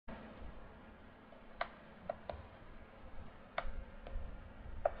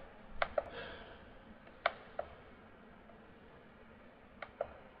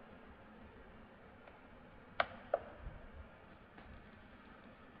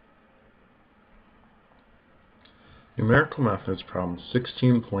Numerical Methods Problem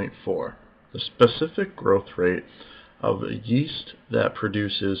 16.4. The specific growth rate of a yeast that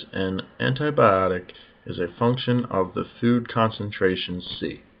produces an antibiotic is a function of the food concentration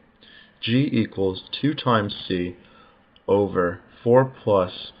C. G equals 2 times C over 4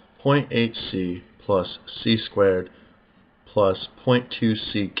 plus 0.8 C plus C squared plus 0.2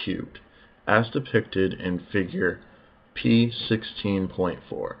 C cubed, as depicted in figure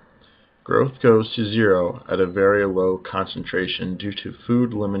P16.4. Growth goes to 0 at a very low concentration due to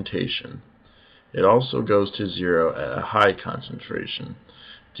food limitation. It also goes to 0 at a high concentration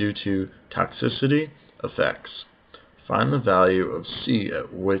due to toxicity effects. Find the value of C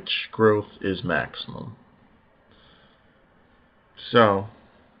at which growth is maximum. So,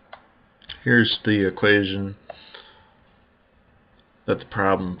 here's the equation that the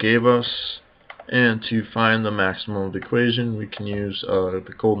problem gave us. And to find the maximum of the equation, we can use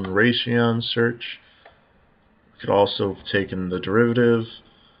the golden ratio search. We could also have taken the derivative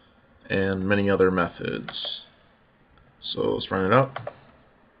and many other methods. So let's run it up.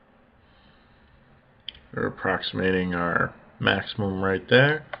 We're approximating our maximum right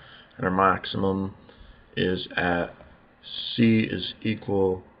there, and our maximum is at C is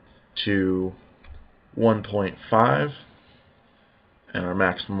equal to 1.5, and our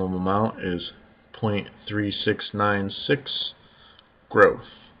maximum amount is 0.3696 growth.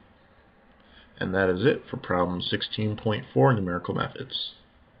 And that is it for problem 16.4 numerical methods.